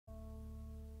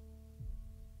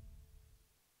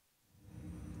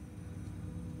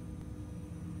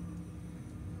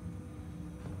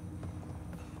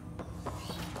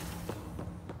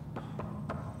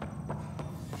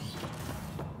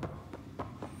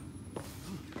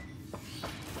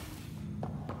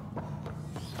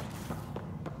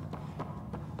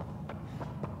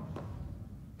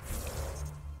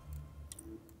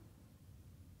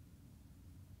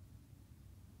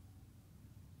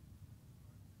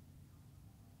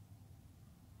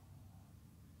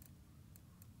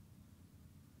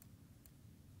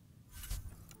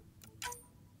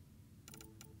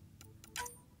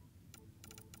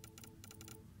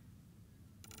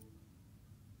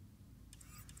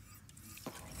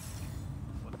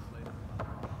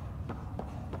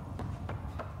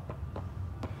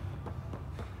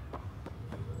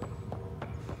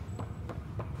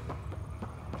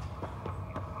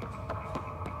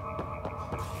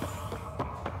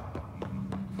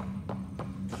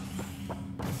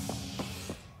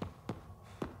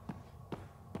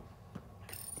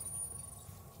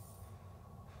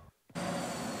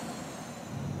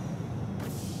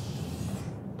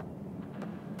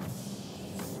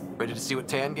Ready to see what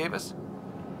Tan gave us?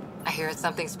 I hear it's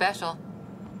something special.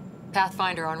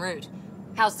 Pathfinder en route.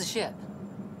 How's the ship?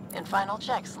 In final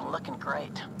checks, looking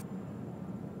great.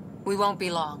 We won't be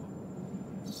long.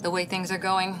 The way things are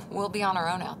going, we'll be on our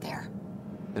own out there.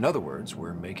 In other words,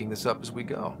 we're making this up as we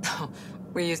go.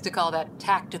 We used to call that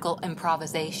tactical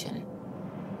improvisation.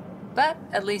 But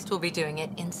at least we'll be doing it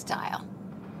in style.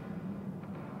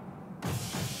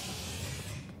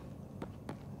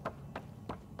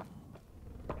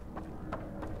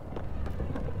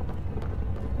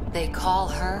 They call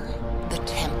her the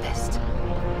Tempest.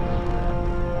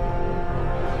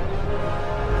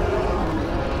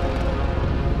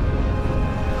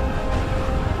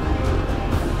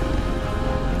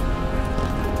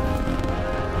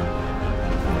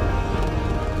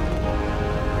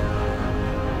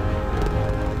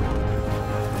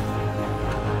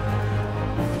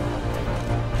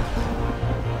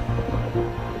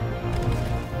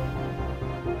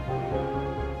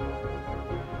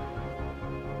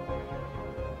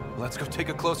 Let's go take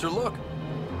a closer look.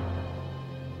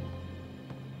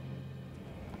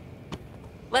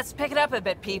 Let's pick it up a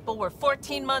bit, people. We're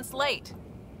 14 months late.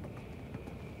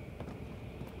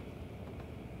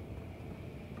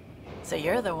 So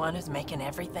you're the one who's making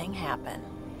everything happen.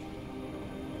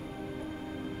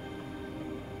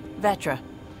 Vetra.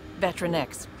 Vetra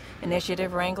Nix.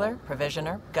 Initiative Wrangler,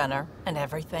 Provisioner, Gunner, and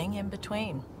everything in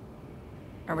between.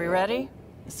 Are we ready?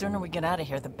 The sooner we get out of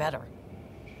here, the better.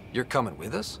 You're coming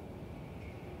with us?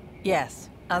 Yes.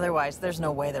 Otherwise, there's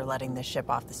no way they're letting this ship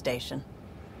off the station.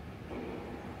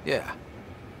 Yeah.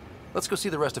 Let's go see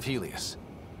the rest of Helios.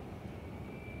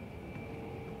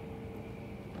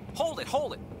 Hold it,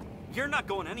 hold it! You're not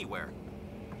going anywhere.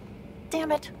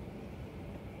 Damn it.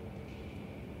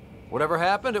 Whatever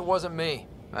happened, it wasn't me.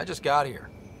 I just got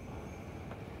here.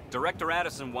 Director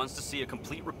Addison wants to see a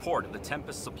complete report of the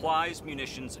Tempest supplies,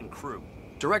 munitions, and crew.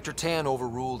 Director Tan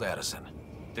overruled Addison.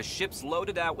 The ship's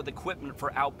loaded out with equipment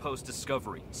for outpost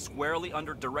discovery, squarely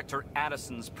under Director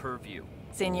Addison's purview.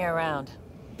 Seen you around.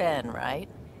 Ben, right?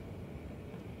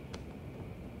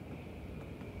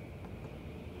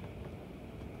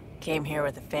 Came here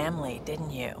with a family,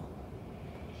 didn't you?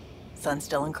 Son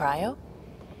still in cryo?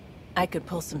 I could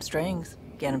pull some strings,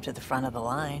 get him to the front of the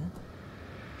line.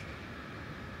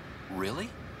 Really?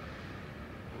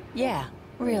 Yeah,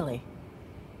 really.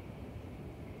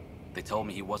 They told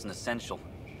me he wasn't essential,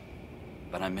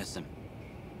 but I miss him.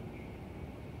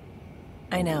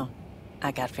 I know.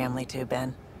 I got family too,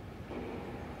 Ben.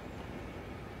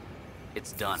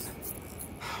 It's done.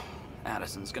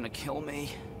 Addison's gonna kill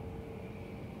me.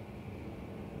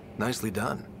 Nicely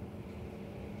done.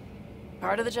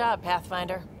 Part of the job,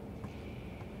 Pathfinder.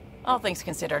 All things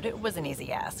considered, it was an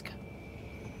easy ask.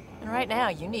 And right now,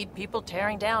 you need people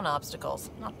tearing down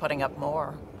obstacles, not putting up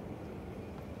more.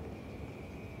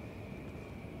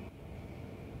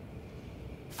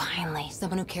 Finally,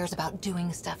 someone who cares about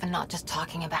doing stuff and not just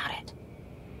talking about it.